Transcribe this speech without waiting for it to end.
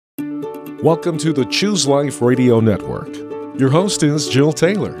Welcome to the Choose Life Radio Network. Your host is Jill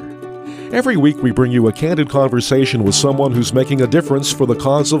Taylor. Every week we bring you a candid conversation with someone who's making a difference for the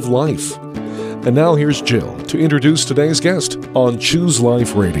cause of life. And now here's Jill to introduce today's guest on Choose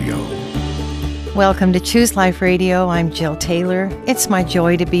Life Radio. Welcome to Choose Life Radio. I'm Jill Taylor. It's my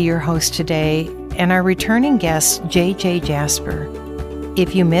joy to be your host today, and our returning guest, J.J. Jasper.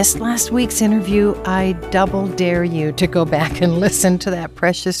 If you missed last week's interview, I double dare you to go back and listen to that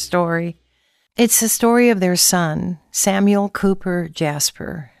precious story. It's the story of their son, Samuel Cooper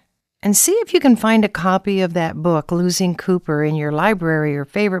Jasper. And see if you can find a copy of that book, Losing Cooper, in your library or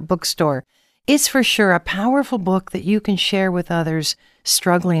favorite bookstore. It's for sure a powerful book that you can share with others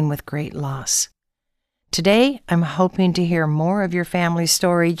struggling with great loss. Today, I'm hoping to hear more of your family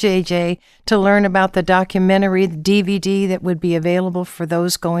story, JJ, to learn about the documentary, the DVD that would be available for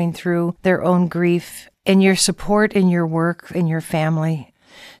those going through their own grief, and your support in your work and your family.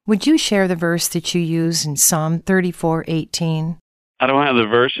 Would you share the verse that you use in Psalm 34:18? I don't have the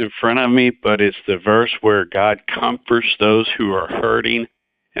verse in front of me, but it's the verse where God comforts those who are hurting.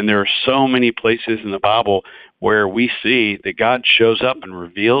 And there are so many places in the Bible where we see that God shows up and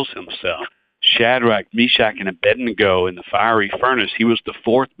reveals himself. Shadrach, Meshach, and Abednego in the fiery furnace. He was the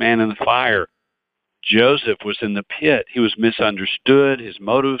fourth man in the fire. Joseph was in the pit. He was misunderstood. His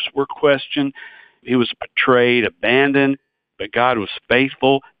motives were questioned. He was betrayed, abandoned, but God was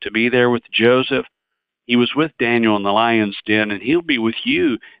faithful to be there with Joseph. He was with Daniel in the lion's den, and he'll be with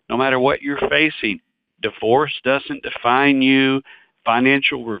you no matter what you're facing. Divorce doesn't define you.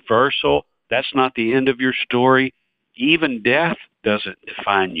 Financial reversal, that's not the end of your story. Even death doesn't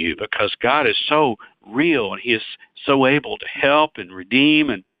define you, because God is so real and he is so able to help and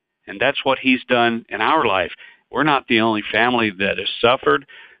redeem, and that's what he's done in our life. We're not the only family that has suffered,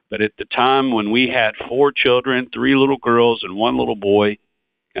 but at the time when we had 4 children, 3 little girls and 1 little boy,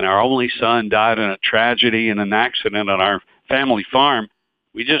 and our only son died in a tragedy in an accident on our family farm,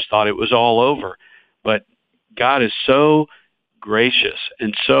 we just thought it was all over. But God is so gracious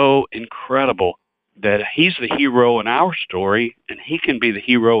and so incredible that he's the hero in our story, and he can be the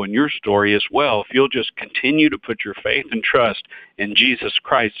hero in your story as well if you'll just continue to put your faith and trust in Jesus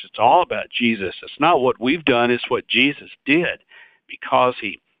Christ. It's all about Jesus. It's not what we've done, it's what Jesus did, because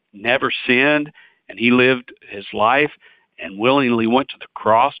he never sinned and he lived his life and willingly went to the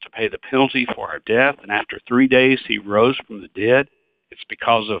cross to pay the penalty for our death, and after 3 days he rose from the dead. It's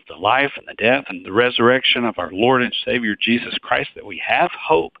because of the life and the death and the resurrection of our Lord and Savior Jesus Christ that we have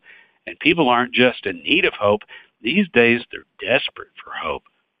hope. And people aren't just in need of hope. These days, they're desperate for hope.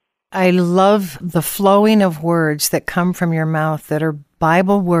 I love the flowing of words that come from your mouth that are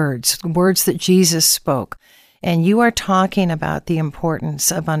Bible words, words that Jesus spoke. And you are talking about the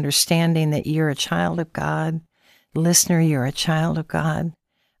importance of understanding that you're a child of God. Listener, you're a child of God.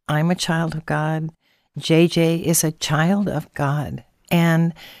 I'm a child of God. JJ is a child of God.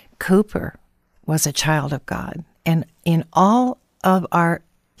 And Cooper was a child of God. And in all of our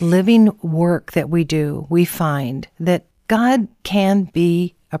living work that we do, we find that God can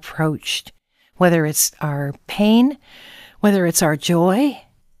be approached, whether it's our pain, whether it's our joy,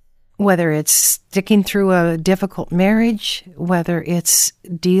 whether it's sticking through a difficult marriage, whether it's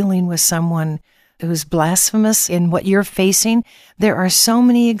dealing with someone who's blasphemous in what you're facing. There are so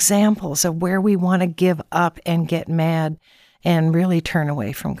many examples of where we want to give up and get mad and really turn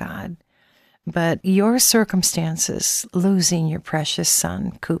away from God. But your circumstances, losing your precious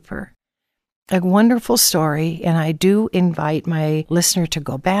son, Cooper, a wonderful story, and I do invite my listener to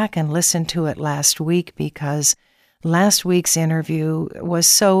go back and listen to it last week, because last week's interview was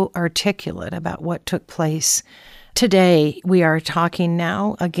so articulate about what took place. Today, we are talking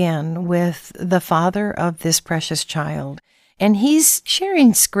now again with the father of this precious child, and he's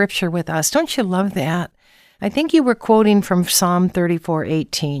sharing scripture with us. Don't you love that? I think you were quoting from Psalm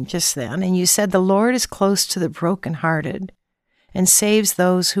 34:18 just then, and you said, "The Lord is close to the brokenhearted and saves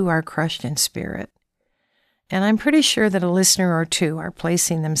those who are crushed in spirit." And I'm pretty sure that a listener or two are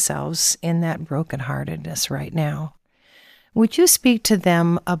placing themselves in that brokenheartedness right now. Would you speak to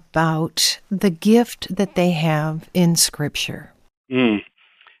them about the gift that they have in Scripture?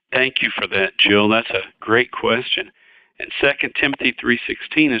 Thank you for that, Jill. That's a great question. In 2 Timothy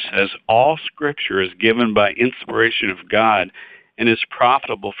 3:16, it says, "All Scripture is given by inspiration of God and is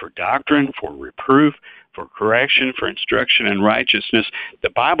profitable for doctrine, for reproof, for correction, for instruction in righteousness."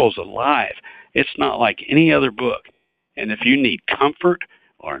 The Bible's alive. It's not like any other book. And if you need comfort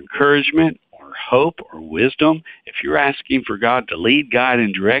or encouragement or hope or wisdom, if you're asking for God to lead, guide,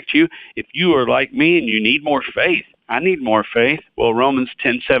 and direct you, if you are like me and you need more faith, I need more faith. Well, Romans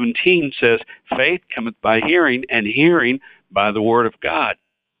 10:17 says, "Faith cometh by hearing, and hearing by the word of God."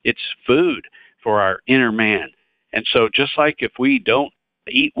 It's food for our inner man. And so just like if we don't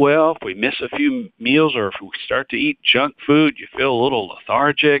eat well, if we miss a few meals, or if we start to eat junk food, you feel a little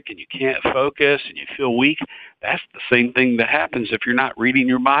lethargic and you can't focus and you feel weak. That's the same thing that happens if you're not reading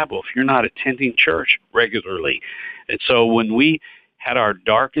your Bible, if you're not attending church regularly. And so when we had our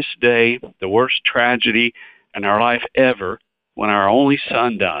darkest day, the worst tragedy in our life ever, when our only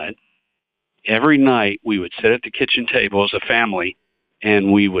son died, every night we would sit at the kitchen table as a family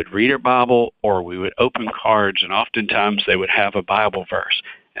and we would read our Bible or we would open cards, and oftentimes they would have a Bible verse.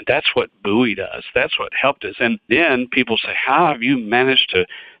 And that's what Bowie does. That's what helped us. And then people say, how have you managed to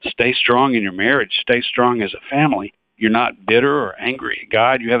stay strong in your marriage, stay strong as a family? You're not bitter or angry at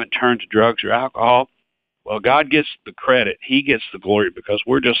God. You haven't turned to drugs or alcohol. Well, God gets the credit. He gets the glory because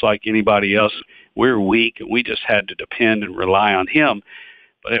we're just like anybody else. We're weak, and we just had to depend and rely on Him.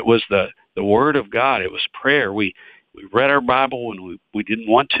 But it was the Word of God. It was prayer. We read our Bible when we didn't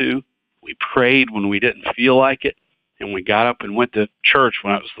want to. We prayed when we didn't feel like it. And we got up and went to church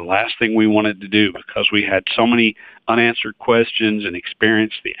when it was the last thing we wanted to do because we had so many unanswered questions and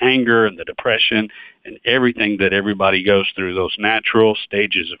experienced the anger and the depression and everything that everybody goes through, those natural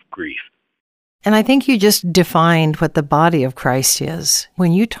stages of grief. And I think you just defined what the body of Christ is.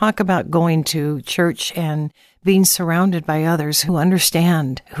 When you talk about going to church and being surrounded by others who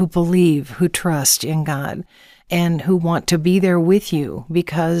understand, who believe, who trust in God, and who want to be there with you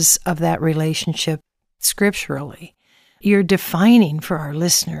because of that relationship scripturally, you're defining for our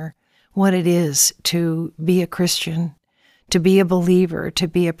listener what it is to be a Christian, to be a believer, to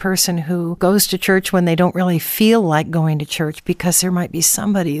be a person who goes to church when they don't really feel like going to church because there might be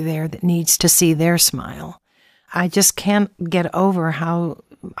somebody there that needs to see their smile. I just can't get over how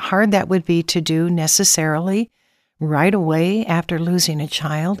hard that would be to do necessarily right away after losing a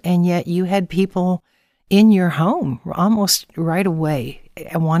child, and yet you had people in your home almost right away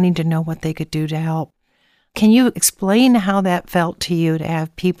wanting to know what they could do to help. Can you explain how that felt to you to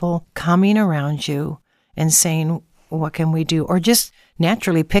have people coming around you and saying, what can we do? Or just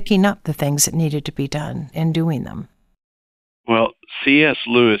naturally picking up the things that needed to be done and doing them? Well, C.S.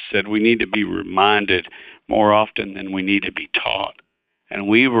 Lewis said we need to be reminded more often than we need to be taught. And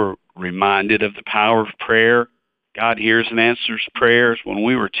we were reminded of the power of prayer. God hears and answers prayers. When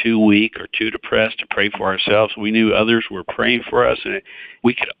we were too weak or too depressed to pray for ourselves, we knew others were praying for us, and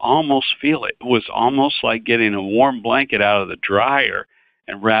we could almost feel it. It was almost like getting a warm blanket out of the dryer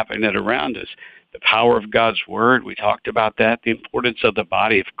and wrapping it around us. The power of God's Word, we talked about that, the importance of the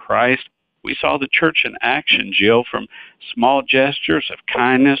body of Christ. We saw the church in action, Jill, from small gestures of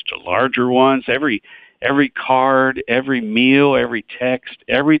kindness to larger ones. Every card, every meal, every text,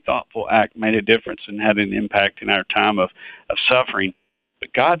 every thoughtful act made a difference and had an impact in our time of suffering.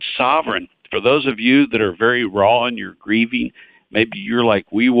 But God's sovereign. For those of you that are very raw in your grieving, maybe you're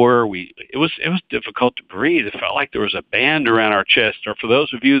like we were. It was difficult to breathe. It felt like there was a band around our chest. Or for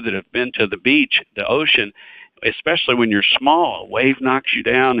those of you that have been to the beach, the ocean, especially when you're small, a wave knocks you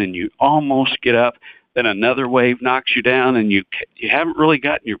down and you almost get up. Then another wave knocks you down and you haven't really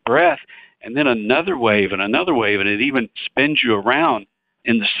gotten your breath. And then another wave, and it even spins you around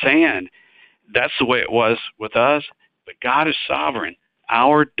in the sand. That's the way it was with us. But God is sovereign.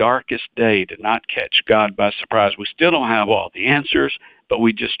 Our darkest day did not catch God by surprise. We still don't have all the answers, but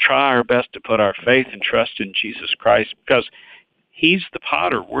we just try our best to put our faith and trust in Jesus Christ because He's the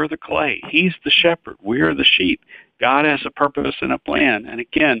potter. We're the clay. He's the shepherd. We're the sheep. God has a purpose and a plan. And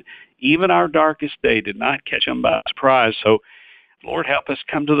again, even our darkest day did not catch Him by surprise. So Lord, help us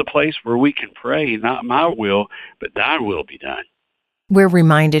come to the place where we can pray, not my will, but thy will be done. We're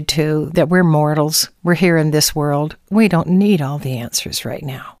reminded, too, that we're mortals. We're here in this world. We don't need all the answers right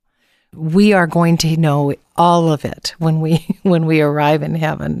now. We are going to know all of it when we arrive in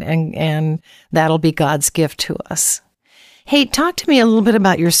heaven, and that'll be God's gift to us. Hey, talk to me a little bit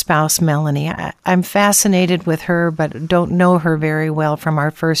about your spouse, Melanie. I'm fascinated with her, but don't know her very well from our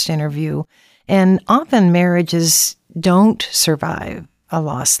first interview. And often marriages don't survive a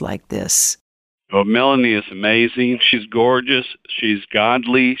loss like this. Well, Melanie is amazing. She's gorgeous. She's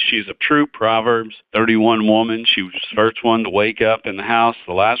godly. She's a true Proverbs 31 woman. She was the first one to wake up in the house,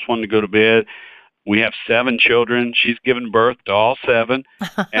 the last one to go to bed. We have 7 children. She's given birth to all 7,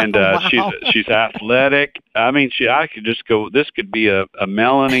 and Wow. she's athletic. I mean, I could just go. This could be a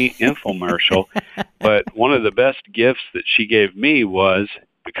Melanie infomercial. But one of the best gifts that she gave me was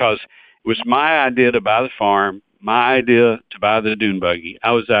because it was my idea to buy the farm, my idea to buy the dune buggy.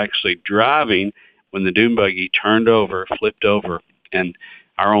 I was actually driving when the dune buggy flipped over, and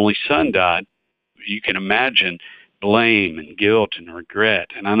our only son died. You can imagine blame and guilt and regret,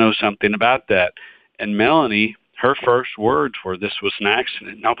 and I know something about that. And Melanie, her first words were, "This was an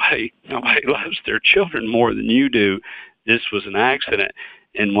accident. Nobody loves their children more than you do. This was an accident."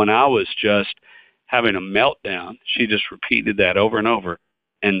 And when I was just having a meltdown, she just repeated that over and over.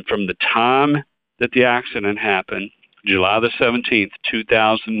 And from the time that the accident happened, July the 17th,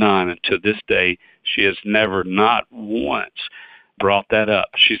 2009, and to this day, she has never, not once, brought that up.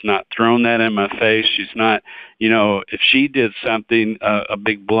 She's not thrown that in my face. She's not, if she did something, a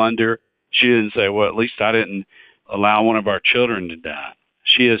big blunder, she didn't say, well, at least I didn't allow one of our children to die.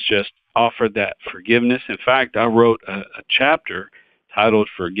 She has just offered that forgiveness. In fact, I wrote a chapter titled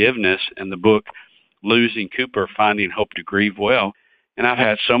Forgiveness in the book Losing Cooper, Finding Hope to Grieve Well. And I've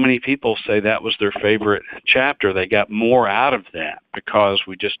had so many people say that was their favorite chapter. They got more out of that because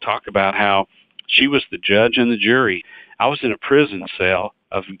we just talk about how she was the judge and the jury. I was in a prison cell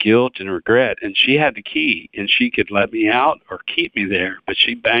of guilt and regret, and she had the key, and she could let me out or keep me there. But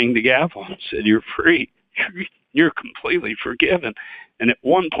she banged the gavel and said, "You're free. You're completely forgiven." And at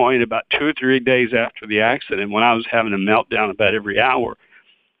one point, about 2 or 3 days after the accident, when I was having a meltdown about every hour,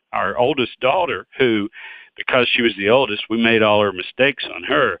 our oldest daughter, who, because she was the oldest, we made all her mistakes on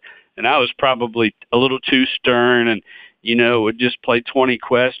her. And I was probably a little too stern and, would just play 20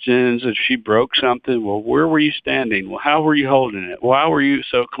 questions. If she broke something, well, where were you standing? Well, how were you holding it? Why were you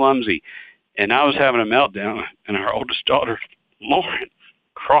so clumsy? And I was having a meltdown, and our oldest daughter, Lauren,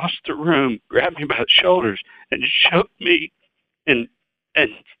 crossed the room, grabbed me by the shoulders, and choked me and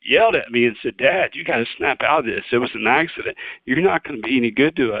yelled at me and said, "Dad, you got to snap out of this. It was an accident. You're not going to be any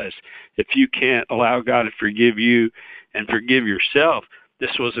good to us if you can't allow God to forgive you and forgive yourself.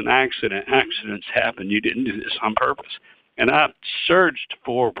 This was an accident. Accidents happen. You didn't do this on purpose." And I surged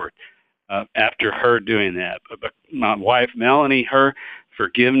forward after her doing that. But my wife, Melanie, her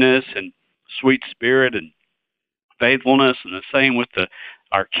forgiveness and sweet spirit and faithfulness, and the same with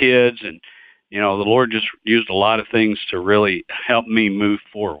our kids. And, the Lord just used a lot of things to really help me move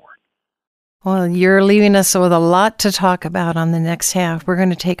forward. Well, you're leaving us with a lot to talk about on the next half. We're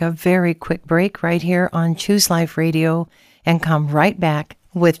going to take a very quick break right here on Choose Life Radio and come right back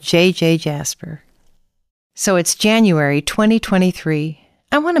with J.J. Jasper. So it's January 2023.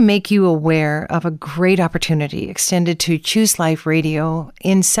 I want to make you aware of a great opportunity extended to Choose Life Radio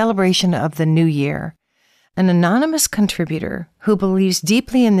in celebration of the new year. An anonymous contributor who believes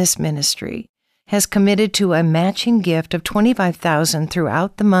deeply in this ministry has committed to a matching gift of $25,000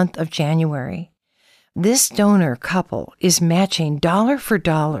 throughout the month of January. This donor couple is matching dollar for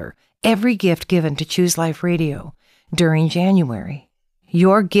dollar every gift given to Choose Life Radio during January.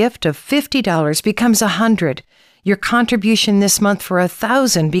 Your gift of $50 becomes $100. Your contribution this month for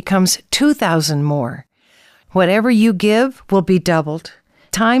 $1,000 becomes $2,000 more. Whatever you give will be doubled.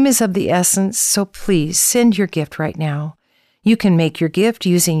 Time is of the essence, so please send your gift right now. You can make your gift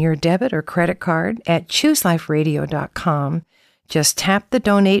using your debit or credit card at chooseliferadio.com. Just tap the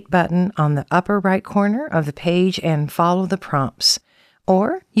donate button on the upper right corner of the page and follow the prompts.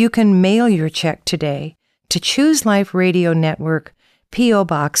 Or you can mail your check today to Choose Life Radio Network, P.O.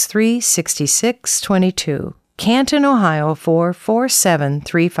 Box 36622, Canton, Ohio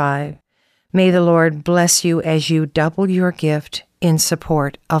 44735. May the Lord bless you as you double your gift in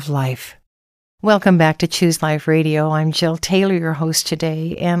support of life. Welcome back to Choose Life Radio. I'm Jill Taylor, your host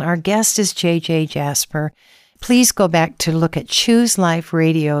today, and our guest is J.J. Jasper. Please go back to look at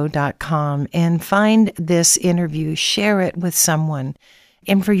chooseliferadio.com and find this interview. Share it with someone.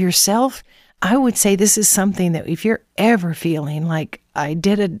 And for yourself, I would say this is something that if you're ever feeling like I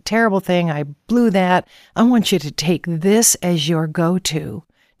did a terrible thing, I blew that, I want you to take this as your go-to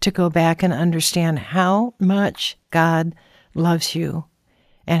to go back and understand how much God loves you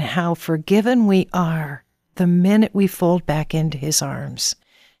and how forgiven we are the minute we fold back into his arms.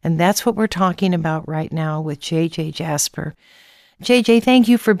 And that's what we're talking about right now with J.J. Jasper. J.J., thank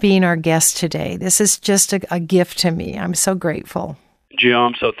you for being our guest today. This is just a gift to me. I'm so grateful. Jill,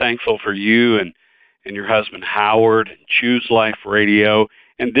 I'm so thankful for you and your husband, Howard, and Choose Life Radio,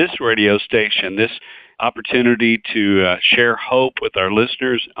 and this radio station, this opportunity to share hope with our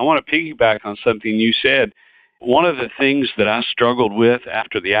listeners. I want to piggyback on something you said. One of the things that I struggled with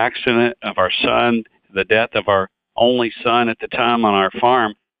after the accident of our son, the death of our only son at the time on our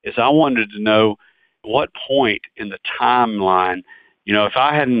farm, is I wanted to know what point in the timeline, if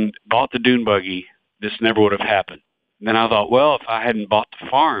I hadn't bought the dune buggy, this never would have happened. And then I thought, well, if I hadn't bought the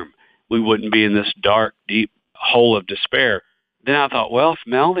farm, we wouldn't be in this dark, deep hole of despair. Then I thought, well, if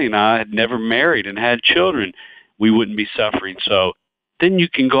Melanie and I had never married and had children, we wouldn't be suffering. So then you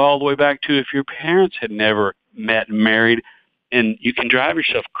can go all the way back to if your parents had never met and married, and you can drive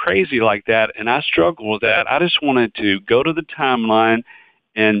yourself crazy like that. And I struggle with that. I just wanted to go to the timeline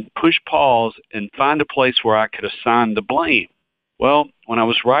and push pause and find a place where I could assign the blame. Well, when I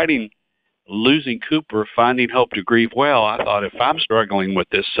was writing Losing Cooper, Finding Hope to Grieve Well, I thought, if I'm struggling with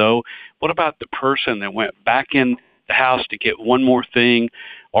this, so what about the person that went back in the house to get one more thing,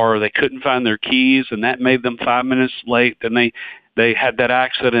 or they couldn't find their keys and that made them 5 minutes late? Then they had that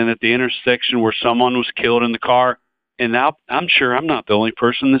accident at the intersection where someone was killed in the car. And now I'm sure I'm not the only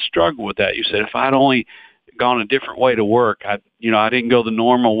person that struggled with that. You said, if I'd only gone a different way to work, I didn't go the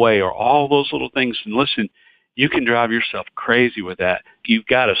normal way, or all those little things. And listen, you can drive yourself crazy with that. You've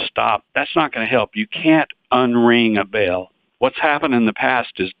got to stop. That's not going to help. You can't unring a bell. What's happened in the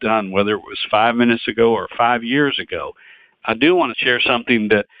past is done, whether it was 5 minutes ago or 5 years ago. I do want to share something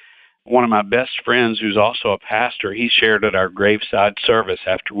that one of my best friends, who's also a pastor, he shared at our graveside service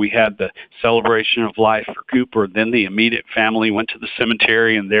after we had the celebration of life for Cooper. Then the immediate family went to the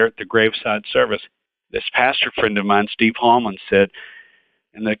cemetery, and there at the graveside service, this pastor friend of mine, Steve Hallman, said,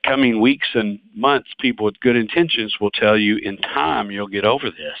 in the coming weeks and months, people with good intentions will tell you in time you'll get over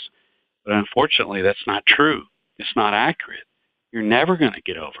this. But unfortunately, that's not true. It's not accurate. You're never going to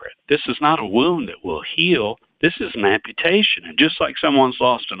get over it. This is not a wound that will heal. This is an amputation. And just like someone's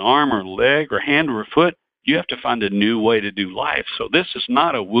lost an arm or leg or hand or a foot, you have to find a new way to do life. So this is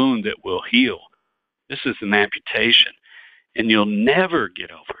not a wound that will heal. This is an amputation. And you'll never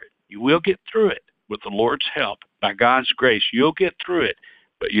get over it. You will get through it with the Lord's help. By God's grace, you'll get through it,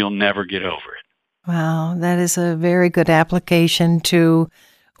 but you'll never get over it. Wow, that is a very good application to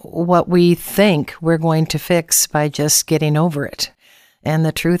what we think we're going to fix by just getting over it. And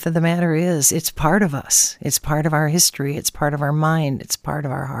the truth of the matter is, it's part of us. It's part of our history. It's part of our mind. It's part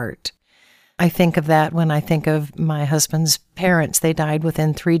of our heart. I think of that when I think of my husband's parents. They died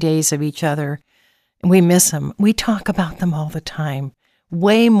within 3 days of each other. We miss them. We talk about them all the time,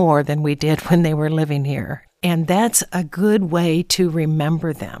 way more than we did when they were living here. And that's a good way to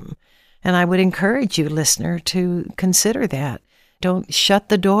remember them. And I would encourage you, listener, to consider that. Don't shut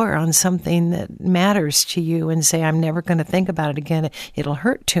the door on something that matters to you and say, I'm never going to think about it again. It'll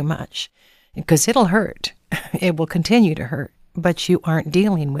hurt too much. Because it'll hurt. It will continue to hurt. But you aren't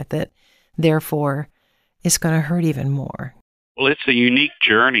dealing with it. Therefore, it's going to hurt even more. Well, it's a unique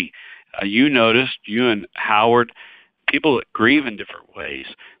journey. You noticed, you and Howard, people that grieve in different ways.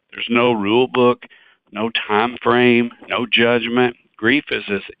 There's no rule book, no time frame, no judgment. Grief is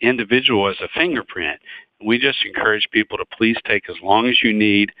as individual as a fingerprint. We just encourage people to please take as long as you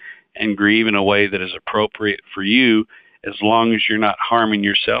need and grieve in a way that is appropriate for you, as long as you're not harming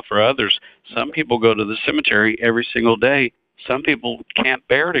yourself or others. Some people go to the cemetery every single day. Some people can't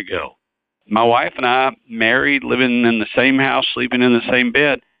bear to go. My wife and I, married, living in the same house, sleeping in the same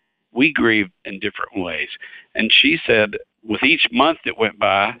bed, we grieve in different ways. And she said, with each month that went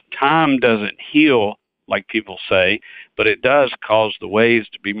by, time doesn't heal, like people say, but it does cause the waves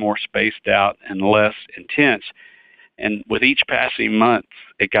to be more spaced out and less intense. And with each passing month,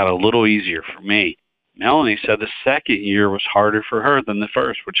 it got a little easier for me. Melanie said the second year was harder for her than the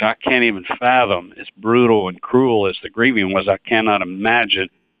first, which I can't even fathom. As brutal and cruel as the grieving was, I cannot imagine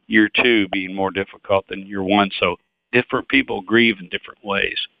year two being more difficult than year one. So different people grieve in different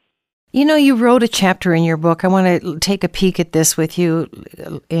ways. You know, you wrote a chapter in your book. I want to take a peek at this with you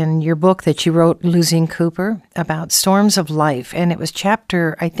in your book that you wrote, Losing Cooper, about storms of life. And it was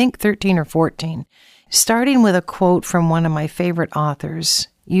chapter, I think, 13 or 14. Starting with a quote from one of my favorite authors,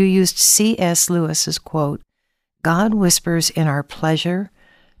 you used C.S. Lewis's quote, "God whispers in our pleasure,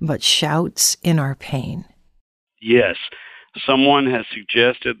 but shouts in our pain." Yes. Someone has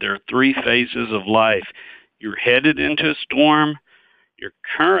suggested there are three phases of life. You're headed into a storm, you're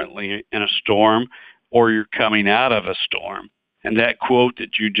currently in a storm, or you're coming out of a storm. And that quote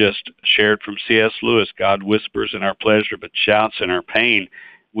that you just shared from C.S. Lewis, God whispers in our pleasure, but shouts in our pain.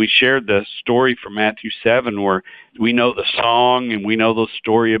 We shared the story from Matthew 7 where we know the song and we know the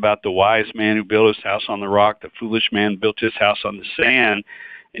story about the wise man who built his house on the rock, the foolish man built his house on the sand.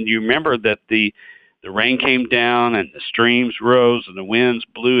 And you remember that the rain came down and the streams rose and the winds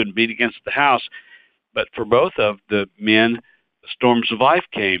blew and beat against the house. But for both of the men, the storms of life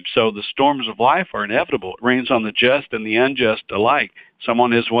came. So the storms of life are inevitable. It rains on the just and the unjust alike.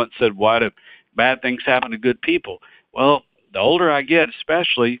 Someone has once said, why do bad things happen to good people? Well, the older I get,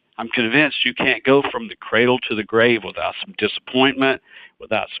 especially, I'm convinced you can't go from the cradle to the grave without some disappointment,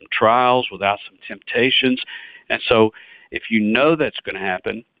 without some trials, without some temptations. And so if you know that's going to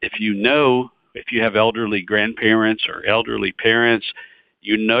happen, if you have elderly grandparents or elderly parents,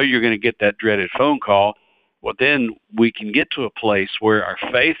 you know you're going to get that dreaded phone call. Well, then we can get to a place where our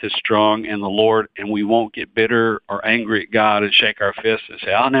faith is strong in the Lord and we won't get bitter or angry at God and shake our fists and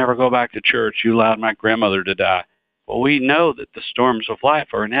say, I'll never go back to church. You allowed my grandmother to die. Well, we know that the storms of life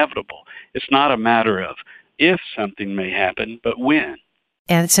are inevitable. It's not a matter of if something may happen, but when.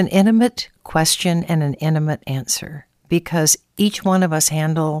 And it's an intimate question and an intimate answer, because each one of us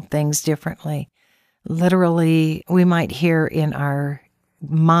handle things differently. Literally, we might hear in our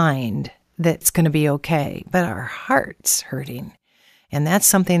mind that it's going to be okay, but our heart's hurting. And that's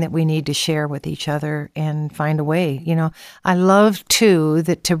something that we need to share with each other and find a way. I love, too,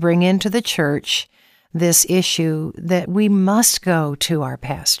 that to bring into the church this issue that we must go to our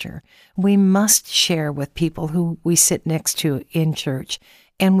pastor. We must share with people who we sit next to in church,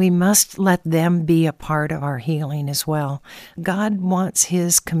 and we must let them be a part of our healing as well. God wants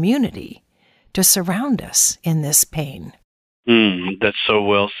His community to surround us in this pain. That's so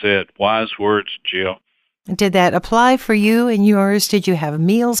well said. Wise words, Jill. Did that apply for you and yours? Did you have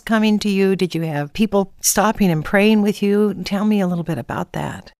meals coming to you? Did you have people stopping and praying with you? Tell me a little bit about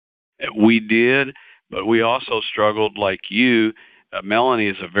that. We did, but we also struggled like you. Melanie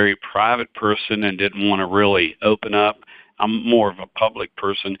is a very private person and didn't want to really open up. I'm more of a public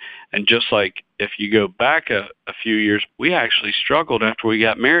person. And just like if you go back a few years, we actually struggled after we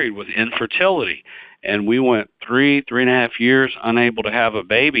got married with infertility. And we went 3.5 years unable to have a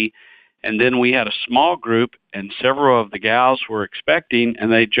baby. And then we had a small group, and several of the gals were expecting,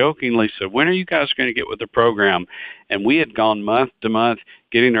 and they jokingly said, when are you guys going to get with the program? And we had gone month to month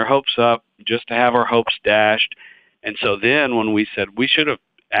getting our hopes up just to have our hopes dashed. And so then when we said we should have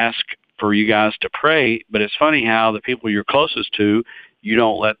asked for you guys to pray, but it's funny how the people you're closest to, you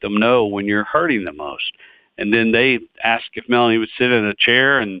don't let them know when you're hurting the most. And then they asked if Melanie would sit in a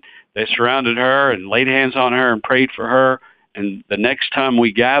chair, and they surrounded her and laid hands on her and prayed for her. And the next time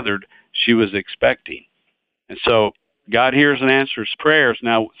we gathered, she was expecting. And so God hears and answers prayers.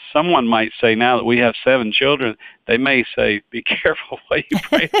 Now, someone might say now that we have 7 children, they may say, be careful what you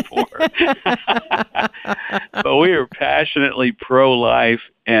pray for. But we are passionately pro-life,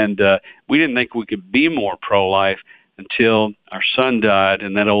 and we didn't think we could be more pro-life until our son died,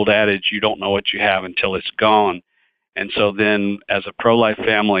 and that old adage, you don't know what you have until it's gone. And so then as a pro-life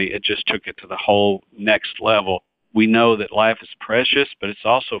family, it just took it to the whole next level. We know that life is precious, but it's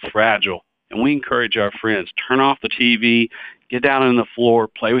also fragile. And we encourage our friends, turn off the TV, get down on the floor,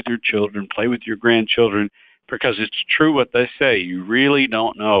 play with your children, play with your grandchildren, because it's true what they say. You really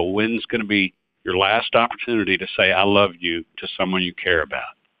don't know when's going to be your last opportunity to say, I love you to someone you care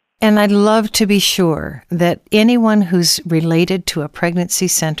about. And I'd love to be sure that anyone who's related to a pregnancy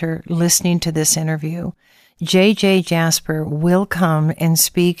center listening to this interview, J.J. Jasper will come and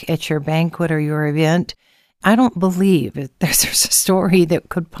speak at your banquet or your event. I don't believe that there's a story that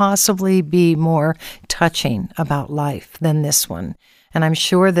could possibly be more touching about life than this one. And I'm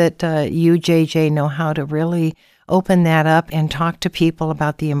sure that you, JJ, know how to really open that up and talk to people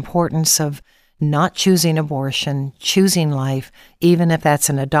about the importance of not choosing abortion, choosing life, even if that's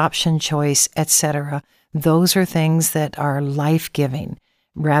an adoption choice, etc. Those are things that are life-giving,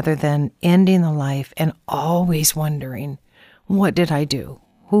 rather than ending the life and always wondering, what did I do?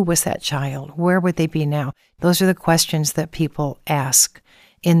 Who was that child? Where would they be now? Those are the questions that people ask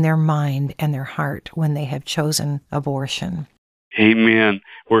in their mind and their heart when they have chosen abortion. Amen.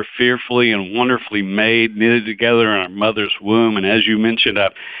 We're fearfully and wonderfully made, knitted together in our mother's womb. And as you mentioned,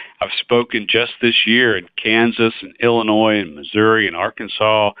 I've spoken just this year in Kansas and Illinois and Missouri and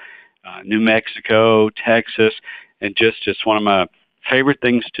Arkansas, New Mexico, Texas, and just one of my favorite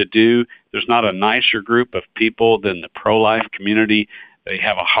things to do. There's not a nicer group of people than the pro-life community. They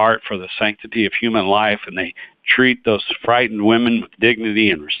have a heart for the sanctity of human life, and they treat those frightened women with dignity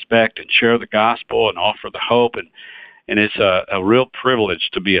and respect and share the gospel and offer the hope. And it's a real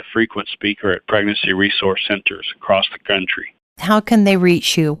privilege to be a frequent speaker at pregnancy resource centers across the country. How can they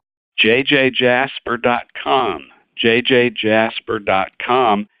reach you? jjjasper.com,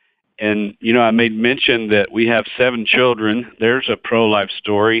 jjjasper.com. And, I made mention that we have 7 children. There's a pro-life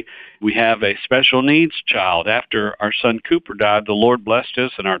story. We have a special needs child. After our son Cooper died, the Lord blessed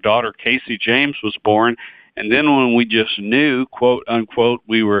us, and our daughter Casey James was born. And then when we just knew, quote, unquote,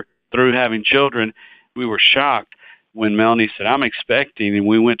 we were through having children, we were shocked when Melanie said, I'm expecting. And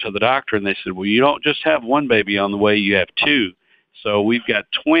we went to the doctor, and they said, well, you don't just have one baby on the way, you have 2. So we've got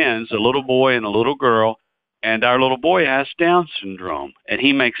twins, a little boy and a little girl. And our little boy has Down syndrome, and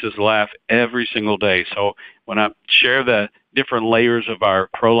he makes us laugh every single day. So when I share the different layers of our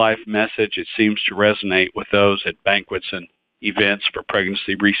pro-life message, it seems to resonate with those at banquets and events for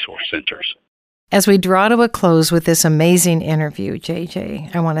pregnancy resource centers. As we draw to a close with this amazing interview,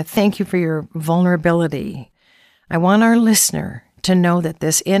 JJ, I want to thank you for your vulnerability. I want our listener to know that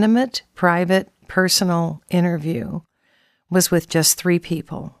this intimate, private, personal interview was with just 3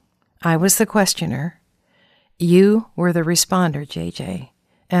 people. I was the questioner. You were the responder, JJ.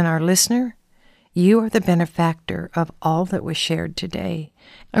 And our listener, you are the benefactor of all that was shared today.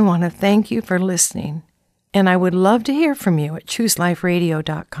 I want to thank you for listening. And I would love to hear from you at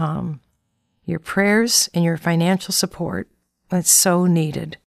chooseliferadio.com. Your prayers and your financial support, it's so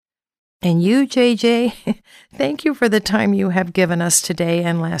needed. And you, JJ, thank you for the time you have given us today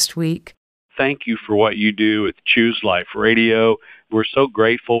and last week. Thank you for what you do with Choose Life Radio. We're so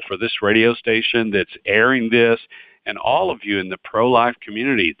grateful for this radio station that's airing this, and all of you in the pro-life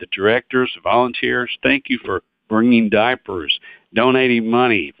community, the directors, volunteers. Thank you for bringing diapers, donating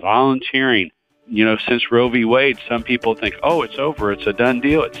money, volunteering. You know, since Roe v. Wade, some people think, oh, it's over, it's a done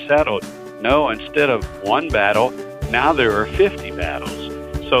deal, it's settled. No, instead of one battle, now there are 50 battles.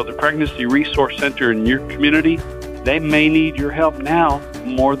 So the Pregnancy Resource Center in your community, they may need your help now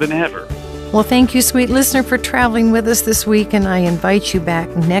more than ever. Well, thank you, sweet listener, for traveling with us this week, and I invite you back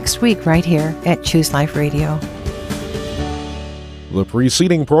next week right here at Choose Life Radio. The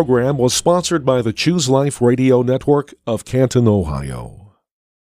preceding program was sponsored by the Choose Life Radio Network of Canton, Ohio.